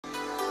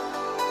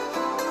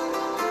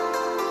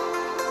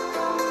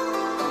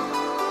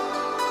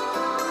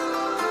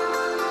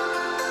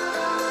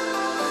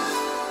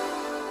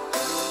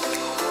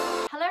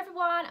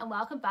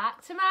welcome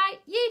back to my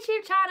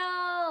YouTube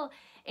channel.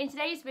 In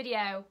today's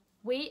video,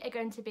 we are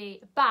going to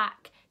be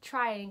back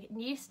trying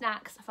new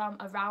snacks from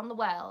around the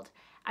world,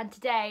 and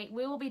today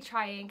we will be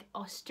trying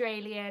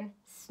Australian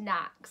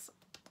snacks.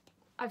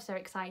 I'm so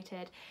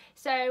excited.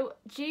 So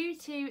due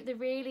to the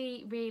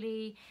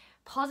really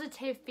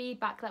positive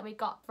feedback that we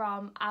got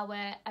from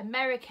our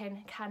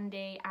American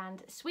candy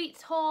and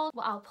sweets haul,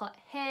 what I'll put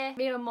here,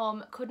 me and my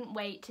mum couldn't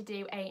wait to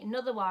do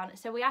another one.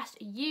 So we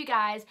asked you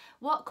guys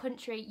what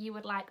country you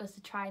would like us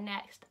to try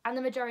next, and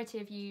the majority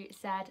of you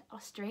said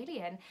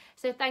Australian.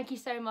 So thank you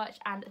so much,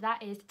 and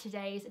that is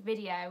today's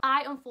video.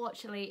 I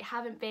unfortunately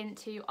haven't been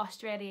to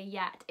Australia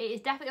yet. It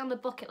is definitely on the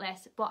bucket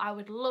list, but I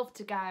would love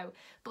to go.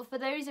 But for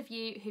those of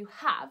you who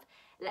have,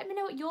 let me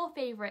know what your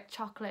favourite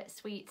chocolate,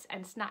 sweets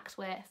and snacks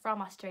were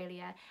from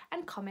Australia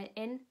and comment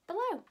in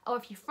below. Or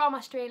if you're from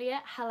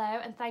Australia, hello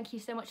and thank you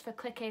so much for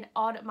clicking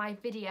on my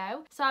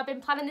video. So I've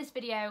been planning this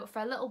video for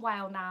a little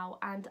while now,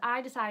 and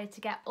I decided to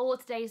get all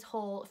today's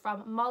haul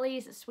from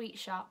Mollie's sweet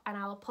shop, and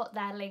I will put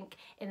their link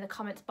in the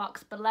comments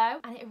box below,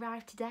 and it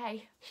arrived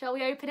today. Shall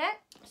we open it?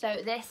 So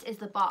this is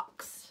the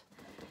box.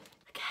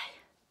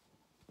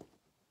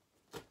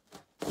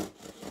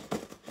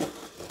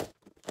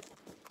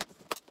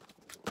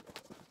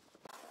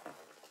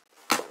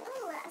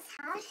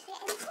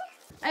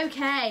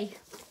 Okay,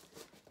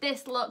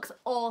 this looks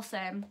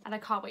awesome and I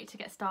can't wait to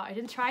get started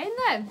and trying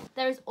them.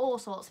 There is all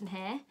sorts in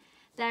here.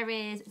 There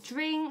is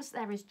drinks,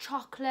 there is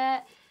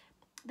chocolate,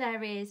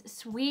 there is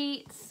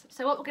sweets.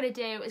 So what we're going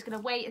to do is going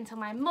to wait until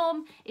my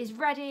mum is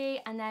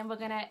ready, and then we're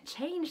going to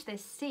change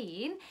this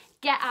scene,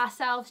 get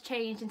ourselves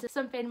changed into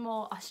something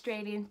more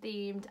Australian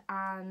themed,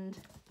 and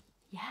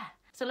yeah.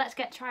 So let's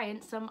get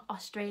trying some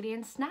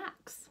Australian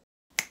snacks.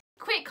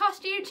 Quick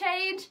costume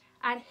change.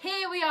 And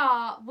here we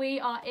are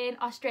in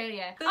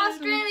Australia.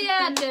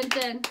 Australia, dun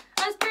dun.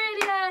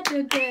 Australia,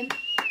 dun dun.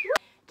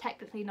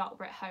 Technically not,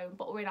 we're at home,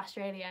 but we're in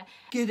Australia.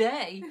 Good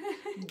day.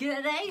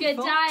 Good day, Good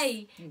folks.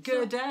 day.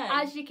 Good day.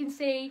 As you can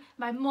see,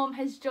 my mum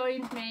has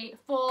joined me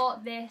for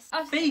this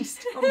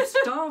feast. I'm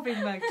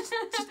starving, mate.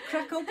 Just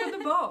crack open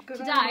the box.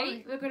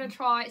 Today, we're going to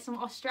try some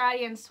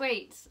Australian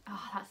sweets.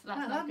 Oh, that's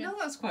not good. No,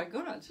 that's quite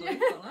good, actually.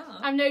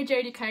 I'm no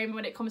Jodie Comer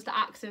when it comes to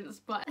accents,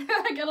 but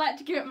I like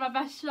to give it my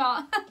best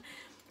shot.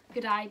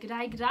 Good day, good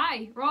day, good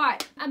day.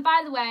 Right, and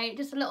by the way,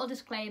 just a little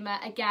disclaimer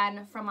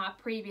again from our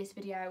previous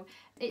video.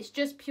 It's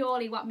just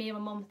purely what me and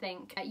my mum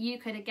think. You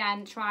could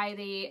again try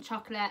the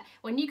chocolate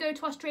when you go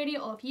to Australia,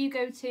 or if you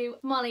go to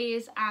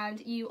Mollie's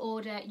and you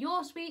order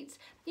your sweets,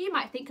 you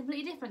might think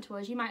completely different to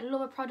us. You might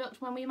love a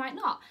product when we might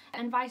not,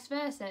 and vice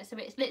versa. So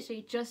it's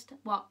literally just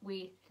what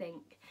we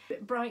think.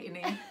 Bit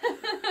brightening.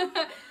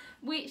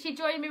 She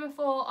joined me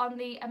before on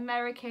the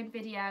American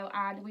video,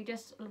 and we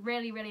just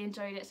really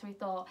enjoyed it, so we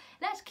thought,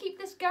 let's keep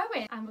this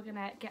going, and we're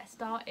gonna get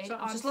started. So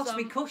I just lost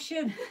my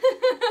cushion.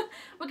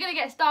 We're gonna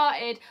get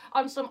started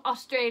on some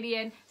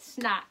Australian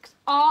snacks.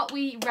 Are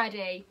we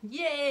ready?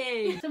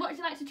 Yay! So what would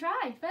you like to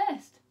try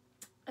first?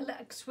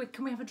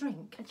 Can we have a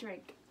drink? A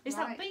drink. Is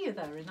that beer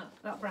there in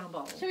that brown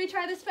bottle? Shall we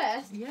try this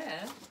first?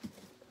 Yeah.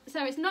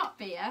 So it's not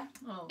beer,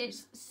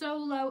 it's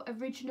Solo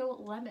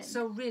Original Lemon.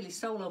 So really,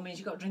 Solo means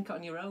you've got to drink it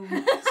on your own.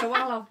 So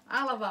I'll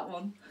have that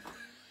one.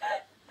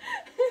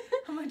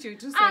 How much you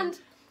just And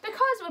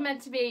because we're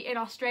meant to be in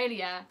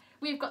Australia,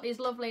 we've got these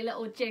lovely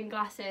little gin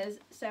glasses,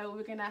 so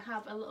we're going to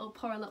have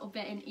pour a little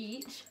bit in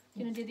each.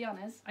 You going to do the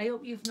honours? I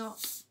hope you've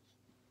not...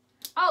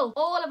 Oh,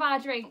 all of our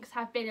drinks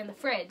have been in the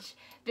fridge,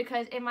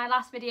 because in my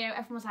last video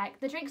everyone was like,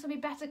 the drinks will be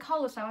better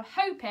cold, so I'm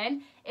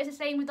hoping it's the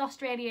same with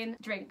Australian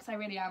drinks. I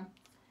really am.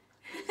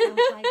 Sounds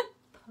like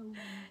Poland.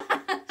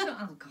 It's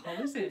not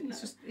alcohol, is it?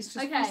 It's just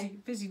okay.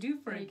 Fizzy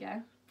doofree. There you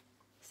go.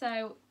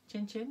 So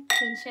chin chin.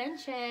 Chin chin,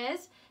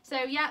 cheers.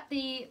 So yeah,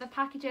 the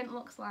packaging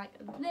looks like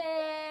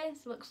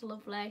this. Looks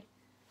lovely.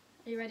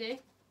 Are you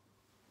ready?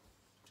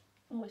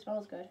 Oh, it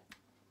smells good.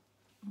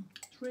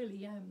 It's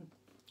really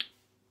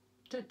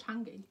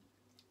tangy.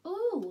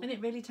 Ooh. Isn't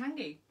it really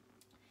tangy?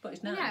 But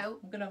it's nice. No.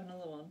 I'm gonna have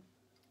another one.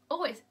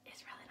 Oh, it's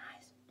really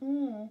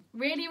nice.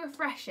 Really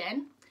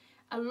refreshing.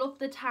 I love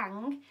the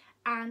tang,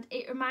 and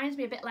it reminds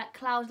me a bit like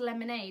Cloud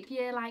lemonade. If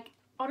you're like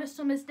on a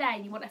summer's day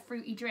and you want a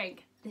fruity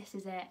drink, this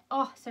is it.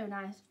 Oh, so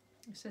nice.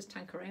 It says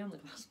Tanqueray on the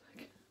glass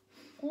bag.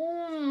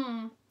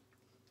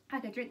 I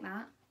could drink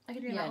that. I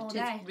could drink that all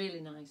day. It's really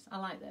nice. I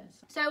like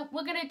this. So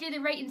we're going to do the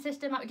rating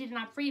system like we did in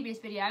our previous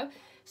video.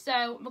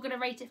 So we're going to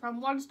rate it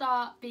from 1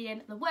 star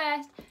being the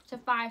worst to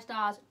 5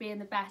 stars being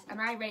the best. And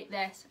I rate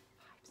this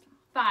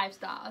 5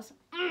 stars.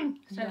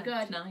 So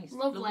good. Nice.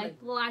 Lovely.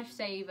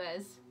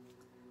 Lifesavers.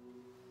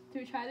 Do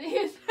we try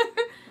these?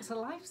 It's a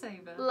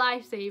lifesaver.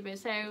 Lifesavers.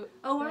 So.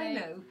 Oh, I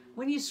know.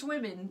 When you're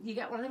swimming, you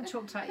get one of them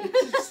chucked at you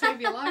to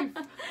save your life.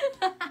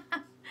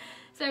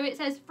 So it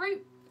says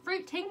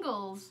fruit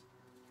tingles.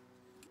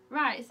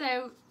 Right.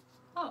 So.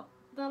 Oh.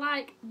 They're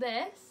like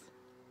this.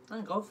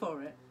 I'll go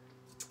for it.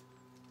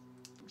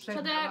 So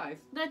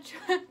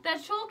they're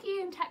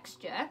chalky in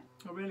texture.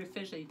 They're really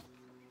fizzy.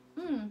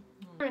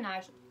 Very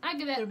nice. I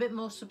give it. They're a bit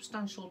more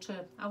substantial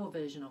to our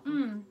version of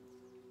them.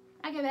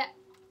 I give it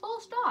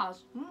 4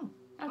 stars. I'll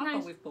That's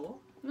nice. go with 4.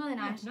 Really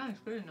nice. Yeah, nice,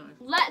 really nice.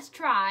 Let's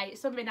try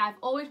something I've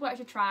always wanted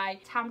to try.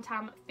 Tam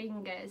Tam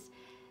fingers.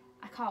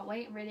 I can't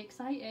wait. I'm really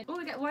excited. Oh,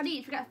 we get one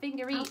each. We get a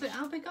finger each.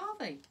 How big are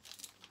they?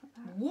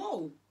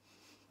 Whoa!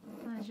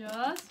 There's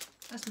yours.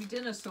 That's my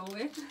dinner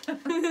sorted.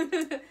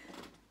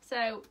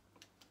 So,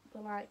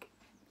 they're like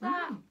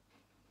that.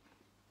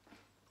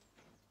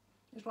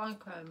 It's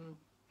like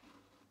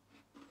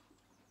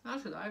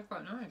actually that is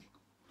quite nice.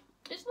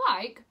 It's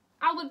like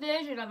our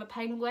version of a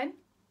penguin,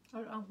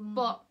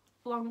 but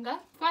longer.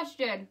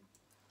 Question: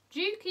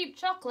 do you keep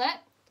chocolate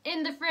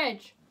in the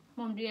fridge?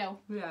 Mon Dieu.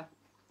 Yeah,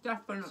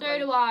 definitely. So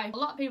do I. A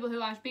lot of people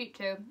who I speak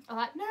to are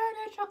like, no,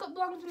 chocolate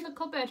belongs in the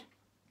cupboard.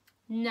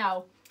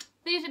 No,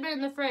 these have been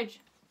in the fridge.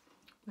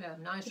 Yeah,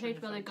 nice. They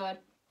taste really good.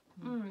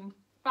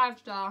 5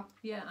 star.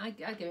 Yeah, I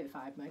give it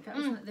 5, mate.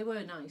 They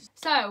were nice.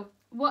 So,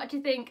 what do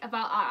you think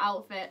about our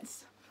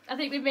outfits? I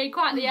think we've made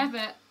quite the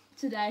effort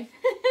today.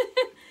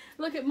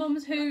 Look at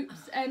Mum's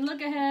hoops and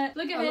look at her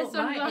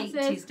sunglasses.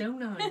 Right 80s,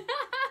 don't I?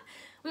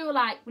 We were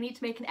like, we need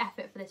to make an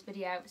effort for this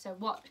video, so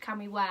what can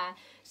we wear?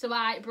 So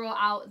I brought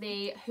out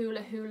the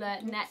hula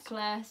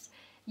necklace.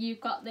 You've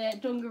got the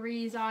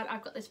dungarees on.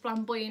 I've got this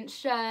flamboyant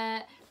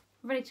shirt.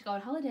 Ready to go on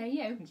holiday,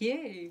 you?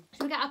 Yeah.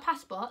 So we get our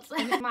passports.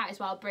 We might as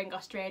well bring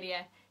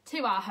Australia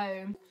to our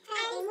home.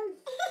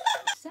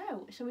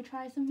 So, shall we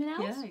try something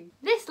else? Yeah.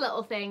 This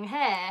little thing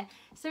here,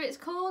 so it's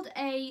called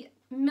a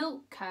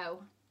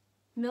MILKO.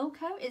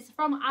 MILKO? It's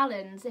from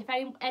Allen's. If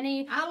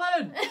any...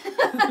 Alan!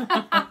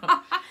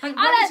 I'm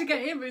ready to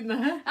get him in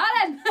there.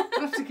 Alan! I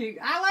have to keep...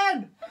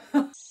 Alan!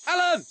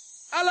 Alan!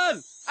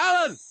 Alan!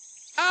 Alan!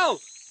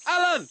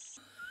 Alan!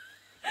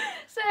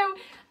 So,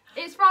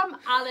 it's from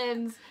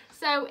Allen's.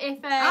 So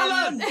if...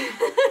 Alan!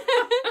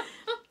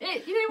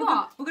 You know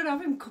what? We're going to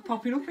have him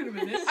popping up in a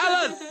minute.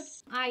 Alan!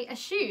 I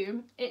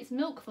assume it's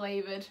milk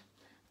flavoured,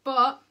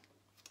 but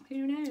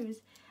who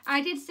knows?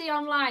 I did see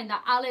online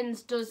that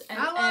Allen's does...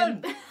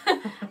 Alan!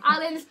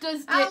 Allen's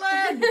does...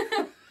 Alan!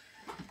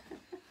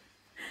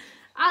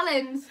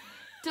 Allen's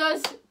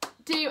does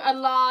do a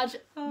large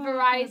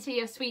variety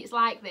of sweets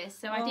like this,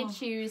 so I did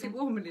choose...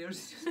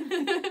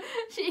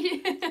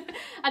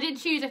 I did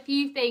choose a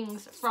few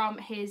things from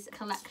his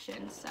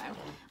collection, so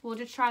we'll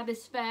just try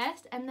this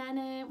first, and then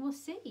we'll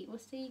see. We'll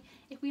see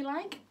if we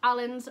like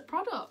Allen's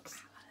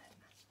products.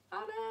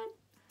 Alan!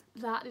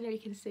 That, you know, you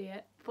can see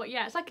it. But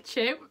yeah, it's like a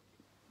chew.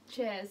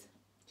 Cheers.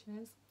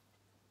 Cheers.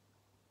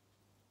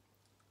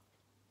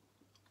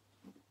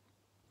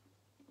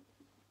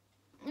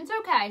 It's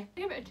okay.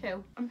 Give it a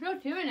 2. I'm still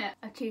chewing it.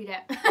 I chewed it.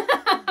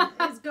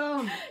 It's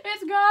gone.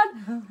 It's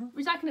gone.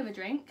 Would you like another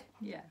drink?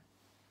 Yeah.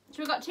 So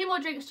we've got 2 more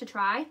drinks to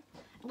try.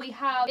 We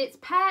have, it's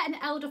pear and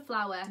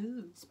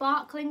elderflower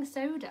sparkling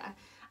soda.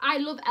 I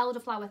love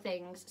elderflower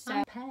things.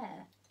 So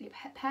pear.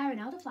 Pear and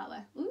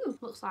elderflower. Ooh,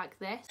 looks like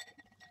this.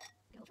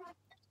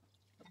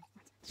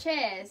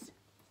 Cheers.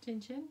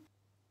 Chin chin.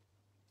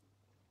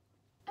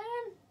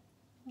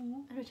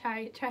 I'm gonna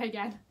try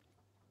again.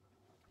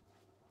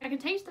 I can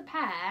taste the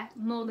pear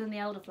more than the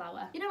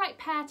elderflower. You know, like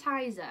pear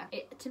tizer?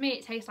 To me,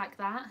 it tastes like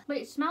that. But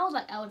it smells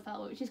like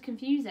elderflower, which is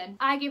confusing.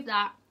 I give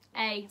that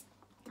a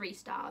 3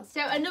 stars.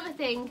 So another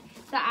thing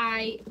that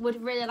I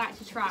would really like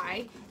to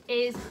try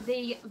is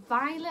the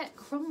violet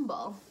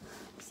crumble.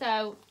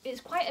 So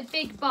it's quite a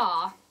big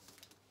bar.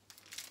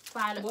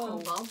 Violet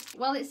crumble.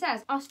 Well, it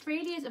says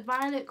Australia's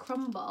violet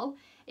crumble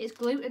is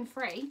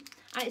gluten-free,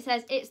 and it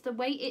says it's the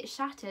way it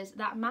shatters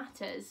that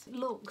matters.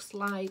 Looks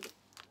like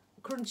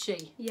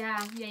crunchy.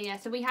 Yeah.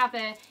 So we have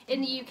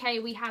in the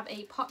UK we have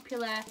a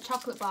popular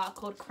chocolate bar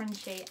called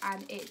Crunchy,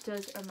 and it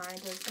does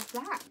remind us of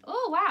that.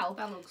 Oh wow.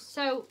 That looks...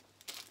 So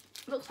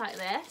it looks like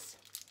this.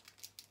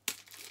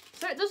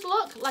 So it does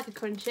look like a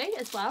Crunchy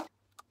as well.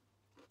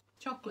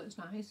 Chocolate's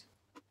nice.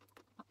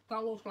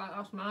 That looks like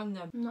that's mine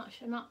then. I'm not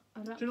sure. I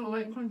don't Do you not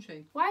like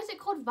crunchy? Why is it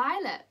called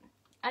violet?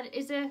 And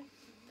is it?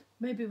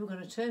 Maybe we're going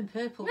to turn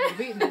purple when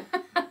we've eaten it.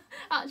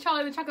 At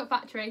Charlie the Chocolate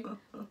Factory.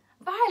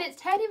 Violet's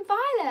turning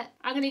violet.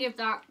 I'm going to give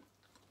that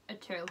a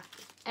 2.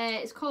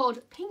 It's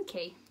called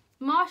Pinky.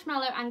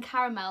 Marshmallow and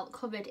caramel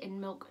covered in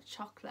milk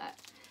chocolate.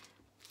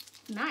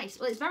 Nice.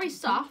 Well, it's very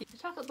soft. The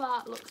chocolate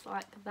bar looks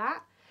like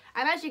that.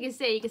 And as you can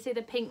see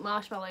the pink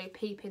marshmallow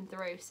peeping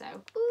through,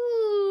 so.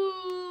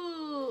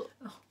 Ooh.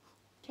 Oh.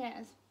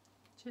 Cheers.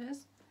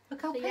 Cheers.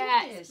 Look how pink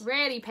yeah, it it's is.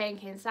 really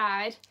pink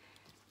inside.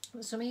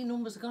 So many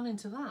numbers have gone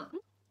into that.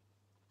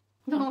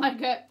 Don't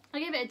like it. I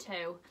give it a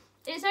 2.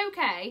 It's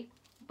okay,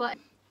 but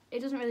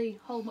it doesn't really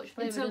hold much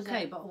flavour, It's does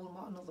okay, it? but I wouldn't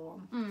want another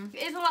one.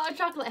 It's a lot of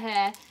chocolate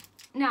here.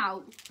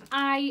 Now,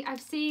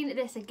 I've seen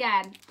this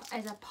again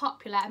as a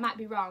popular, I might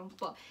be wrong,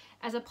 but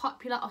as a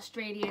popular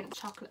Australian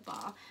chocolate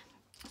bar.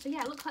 So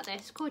yeah, it looks like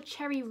this. It's called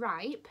Cherry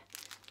Ripe.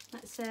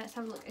 Let's have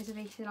a look. Is there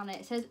anything on it?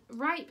 It says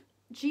ripe,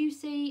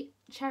 juicy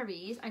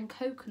cherries and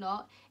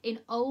coconut in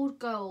old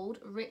gold,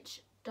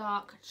 rich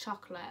dark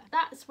chocolate.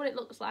 That's what it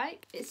looks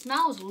like. It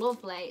smells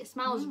lovely. It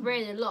smells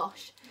really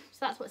lush. So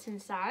that's what's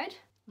inside.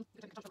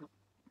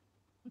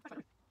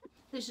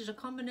 This is a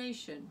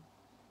combination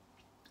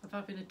of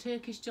having a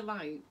Turkish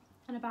delight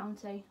And a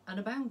Bounty. And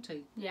a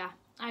Bounty. Yeah,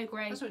 I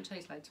agree. That's what it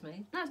tastes like to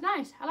me. That's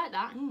nice. I like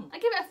that. Mm. I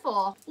give it a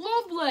 4.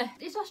 Lovely.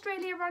 Is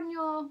Australia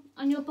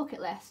on your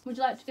bucket list? Would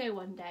you like to go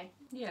one day?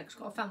 Yeah, 'cause I've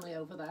got a family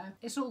over there.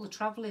 It's all the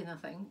travelling, I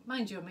think.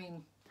 Mind you, I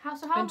mean, How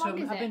long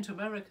is I've it? been to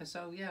America,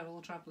 so yeah,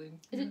 all travelling.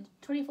 Is it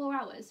 24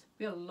 hours?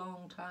 Be a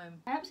long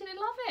time. I absolutely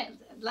love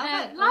it.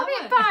 Love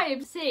it,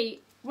 vibes.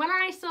 See, when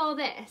I saw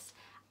this,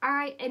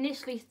 I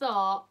initially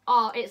thought,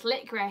 oh, it's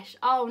licorice.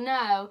 Oh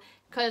no,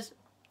 because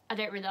I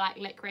don't really like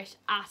licorice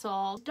at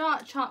all.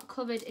 Dark chocolate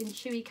covered in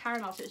chewy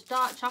caramel, so it's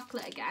dark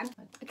chocolate again.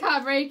 I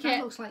can't break That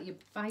it. looks like you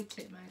bite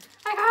it, Meg.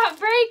 I can't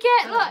break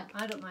it.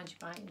 Look. I don't mind you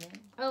biting it.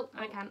 Oh,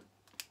 I can't.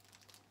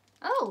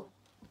 Oh,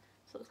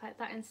 so it looks like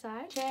that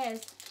inside.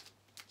 Cheers.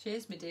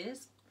 Cheers, me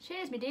dears.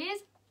 Cheers, me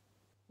dears.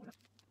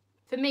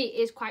 For me,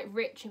 it is quite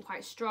rich and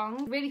quite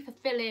strong. Really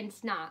fulfilling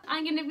snack.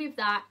 I'm going to give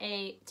that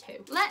a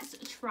 2. Let's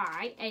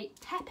try a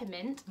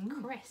peppermint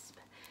crisp.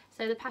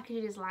 So the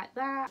packaging is like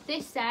that.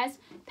 This says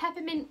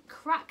peppermint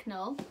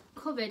cracknel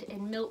covered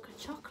in milk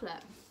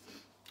chocolate.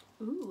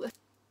 Ooh.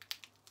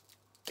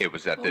 It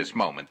was at this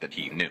moment that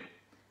he knew.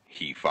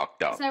 He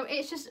fucked up. So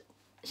it's just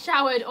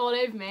showered all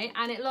over me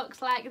and it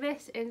looks like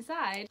this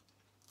inside.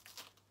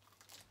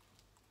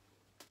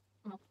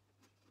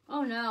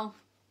 Oh no.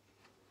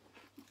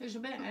 It's a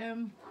bit,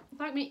 It's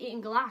like me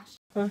eating glass.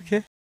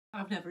 Okay.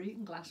 I've never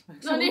eaten glass,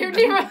 Meg. No, neither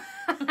do I.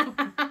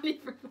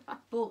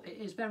 But it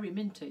is very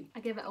minty. I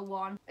give it a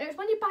 1. It's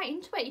when you bite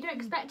into it, you don't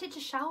expect it to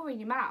shower in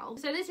your mouth.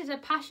 So this is a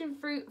passion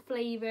fruit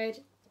flavoured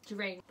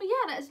drink. But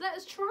yeah,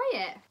 let's try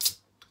it.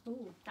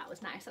 Ooh, that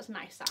was nice. That's a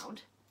nice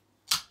sound.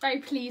 Very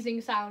pleasing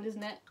sound,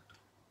 isn't it?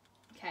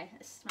 Okay,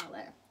 let's smell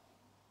it.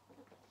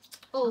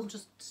 Oh, I'm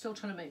just still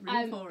trying to make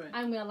room for it.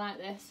 I'm gonna like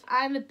this.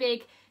 I'm a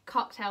big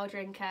cocktail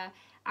drinker,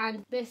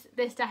 and this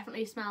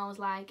definitely smells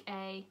like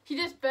a. She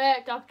just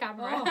burped off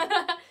camera.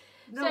 Oh.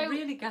 No, So-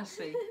 really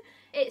gassy.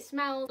 It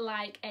smells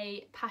like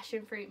a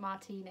passion fruit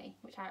martini,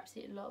 which I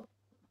absolutely love.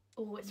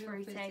 Oh, it's Real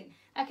fruity. fizzy.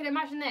 I can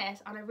imagine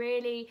this on a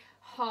really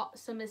hot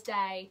summer's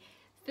day,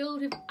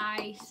 filled with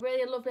ice,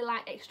 really lovely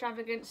like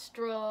extravagant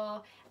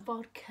straw,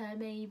 vodka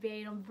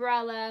maybe, an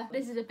umbrella.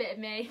 This is a bit of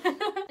me.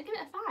 I give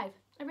it a 5.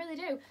 I really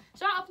do.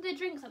 So out of the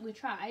drinks that we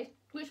tried,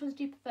 which ones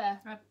do you prefer?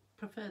 I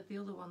preferred the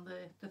other one,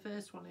 the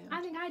first one here.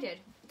 I think I did.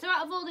 So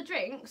out of all the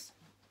drinks,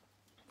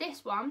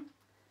 this one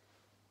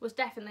was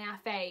definitely our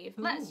fave.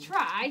 Let's Ooh.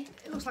 try.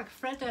 It looks like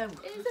a Freddo.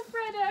 It is a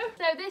Freddo.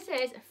 So this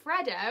is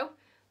Freddo,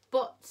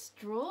 but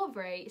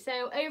strawberry.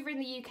 So over in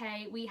the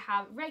UK, we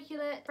have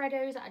regular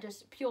Freddos that are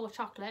just pure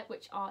chocolate,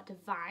 which are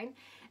divine.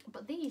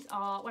 But these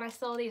are, when I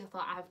saw these, I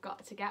thought I've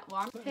got to get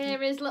one.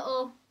 Here is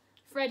little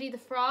Freddy the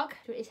Frog.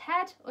 Do you want his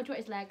head or do you want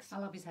his legs?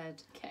 I'll have his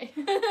head. Okay.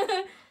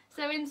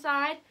 So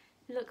inside,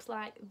 it looks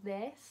like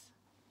this.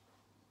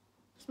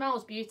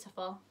 Smells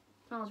beautiful.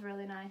 Smells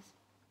really nice.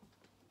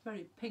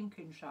 Very pink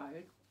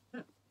inside.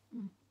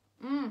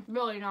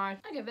 Really nice.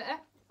 I give it a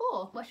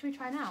 4. What should we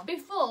try now?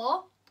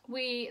 Before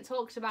we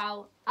talked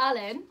about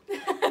Alan.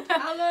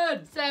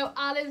 Alan! So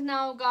Alan's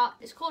now got,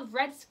 it's called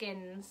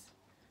Redskins.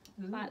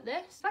 Ooh. Like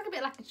this. It's like a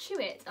bit like a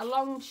Chewit, a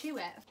long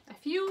Chewit. A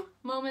few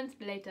moments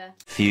later.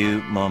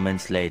 Few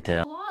moments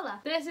later. Koala.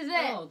 This is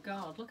it. Oh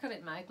God, look at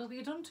it, Meg. Look what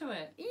you've done to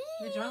it.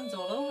 With your hands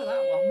all over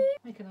that one.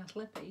 Make a nice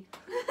lippy.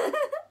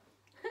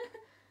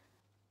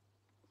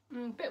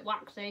 Bit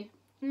waxy.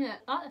 Yeah,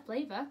 I like the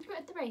flavour. Let's give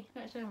it a 3.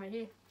 No, it's over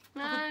here.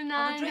 No,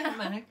 Have a drink,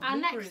 Meg. Our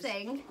next Blueberries.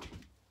 thing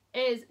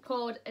is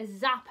called a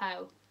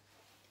Zappo.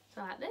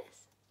 So like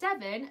this.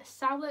 7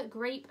 sour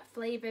grape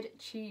flavoured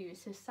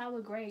chews. So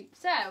sour grape.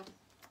 So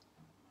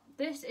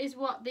this is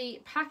what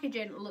the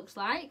packaging looks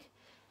like.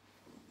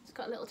 It's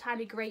got little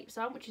tiny grapes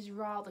on, which is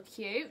rather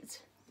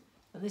cute.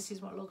 And this is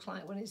what it looks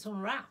like when it's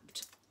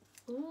unwrapped.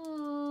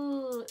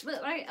 Ooh,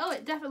 look like, oh,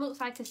 it definitely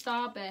looks like a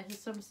starburst of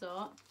some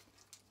sort.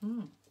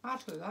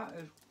 Actually, that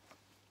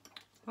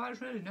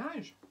is really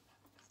nice.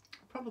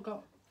 Probably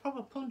got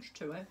proper punch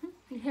to it.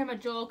 You hear my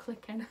jaw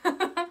clicking.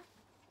 That's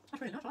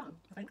really nice, that,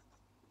 I think.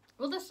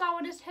 Will the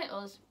sourness hit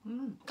us?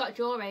 Got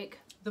jaw ache.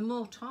 The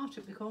more tart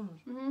it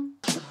becomes.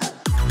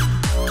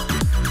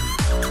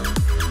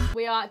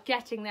 We are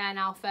getting there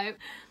now, folks.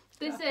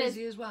 This That is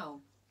fizzy as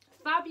well.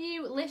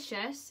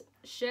 Fabulicious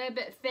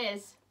Sherbet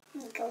Fizz.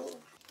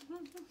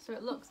 So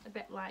it looks a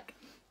bit like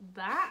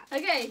that.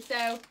 Okay, so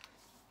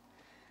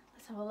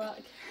let's have a look.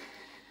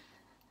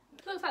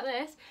 It looks like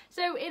this.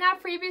 So in our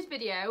previous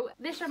video,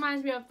 this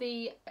reminds me of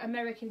the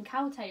American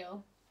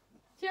cowtail.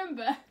 Do you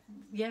remember?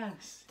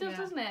 Yes. It does, yeah.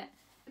 doesn't it?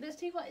 Let's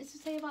see what it's to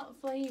say about the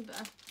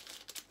flavour.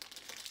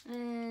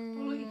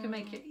 Well, you can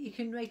make it. You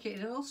can make it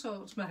in all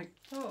sorts, Meg.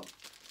 Oh,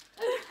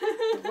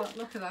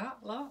 look at that!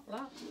 Look.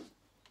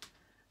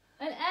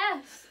 An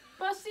S.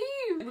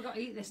 Basim. We've got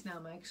to eat this now,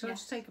 Meg. So Yeah.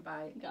 just take a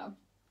bite. Go.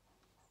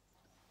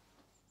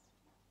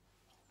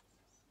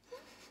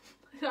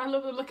 I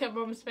love the look at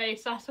Mum's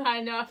face. That's why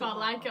I know if I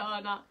like it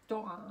or not.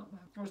 Don't like that,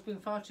 Meg. I was being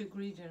far too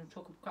greedy and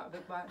took quite a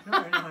big bite.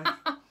 Not very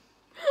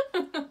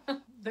nice.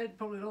 They'd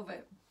probably love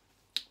it.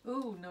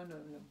 Oh no.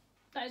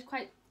 That is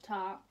quite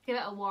tart. Give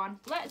it a 1.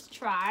 Let's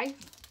try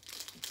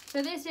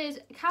So this is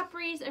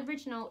Cadbury's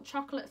Original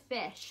Chocolate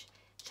Fish.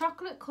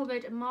 Chocolate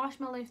covered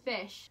marshmallow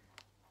fish.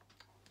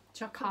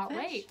 Chocolate Can't fish.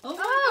 wait. Oh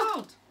my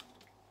god.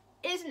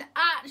 It's an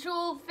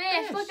actual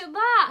fish. Fish. Look at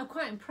that. I'm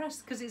quite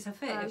impressed because it's a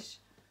fish.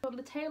 On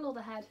the tail or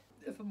the head?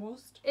 If I'm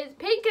most. It's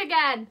pink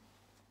again.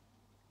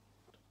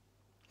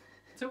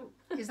 So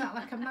is that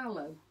like a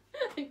mallow?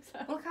 I think so.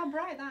 Look how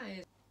bright that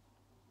is.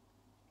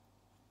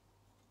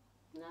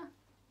 No.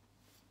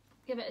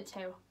 Give it a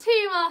 2.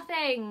 2 more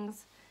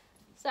things.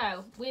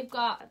 So we've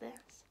got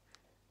this.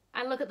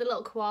 And look at the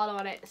little koala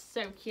on it. It's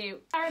so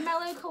cute.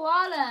 Caramello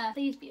koala.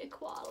 Please be a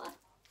koala.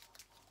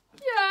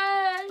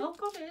 Yay! Oh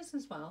god, it is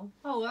as well.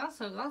 Oh,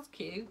 that's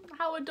cute.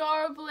 How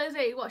adorable is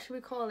he? What should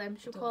we call him?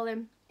 Should we call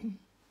him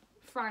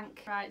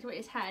Frank? Right, do you want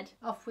his head?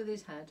 Off with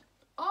his head.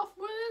 Off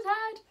with his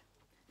head.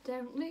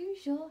 Don't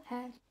lose your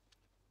head.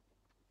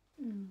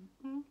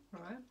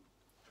 Right.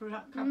 So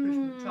that Cadbury's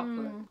mint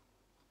chocolate.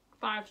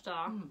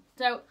 5-star.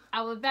 So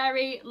our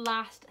very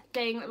last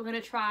thing that we're going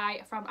to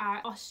try from our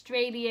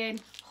Australian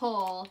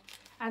haul,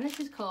 and this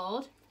is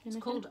called... It's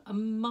called a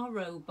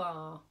Morrow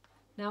bar.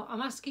 Now,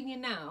 I'm asking you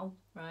now,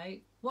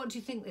 right, what do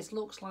you think this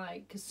looks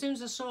like? As soon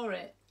as I saw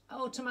it,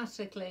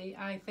 automatically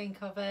I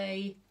think of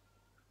a...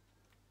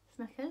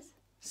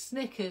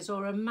 Snickers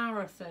or a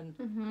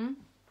marathon.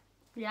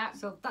 Yeah.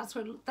 So that's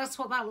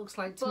what that looks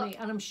like to me,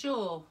 and I'm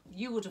sure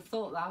you would have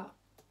thought that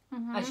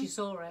as you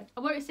saw it.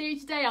 I won't see you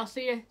today, I'll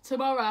see you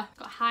tomorrow.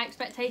 Got high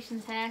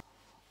expectations here.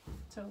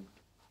 So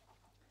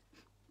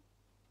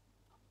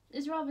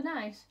It's rather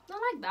nice. I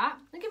like that.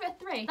 I'll give it a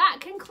 3. That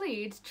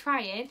concludes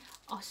trying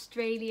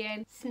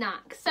Australian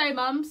snacks. So,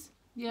 mums,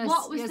 yes,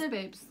 what was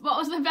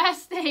the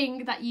best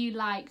thing that you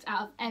liked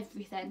out of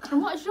everything?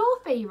 And what's your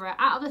favourite?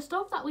 Out of the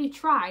stuff that we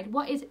tried,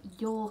 what is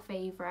your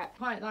favourite?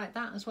 Quite like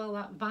that as well,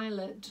 that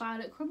violet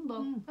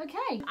crumble.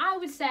 Okay. I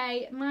would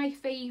say my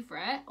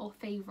favourite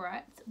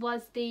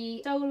was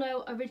the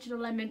Solo Original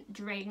Lemon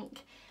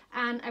drink.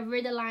 And I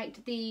really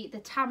liked the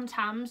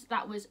TAMS.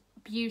 That was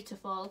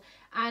beautiful.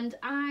 And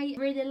I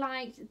really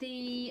liked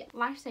the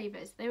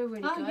Lifesavers. They were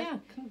really good. Yeah,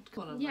 come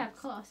on. Yeah, of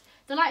course.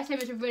 The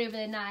Lifesavers are really,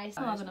 really nice.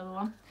 I'll have another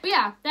one. But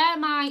yeah, they're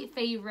my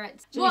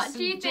favourites. What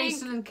do you think?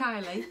 Jason and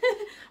Kylie.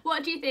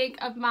 What do you think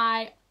of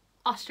my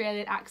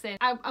Australian accent?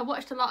 I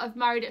watched a lot of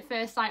Married at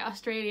First Sight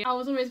Australia. I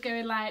was always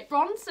going like,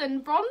 Bronson,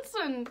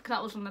 because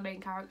that was one of the main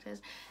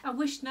characters. I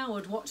wish now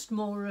I'd watched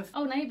more of...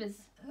 Oh, Neighbours.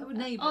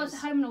 Neighbours. Oh, it's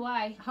Home and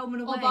Away. Home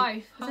and Away. Or both.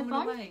 Is Home it and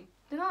both? Away.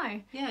 Did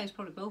I? Yeah, it's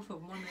probably both of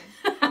them, wasn't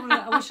it?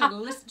 I wish I'd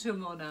listened to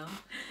them more now.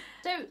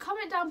 So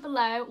comment down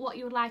below what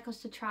you would like us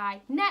to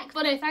try next.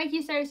 But no, thank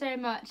you so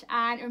much,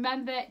 and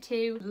remember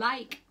to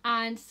like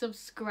and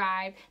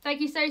subscribe.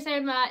 Thank you so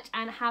much,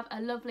 and have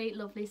a lovely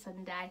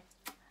Sunday.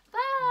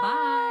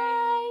 Bye.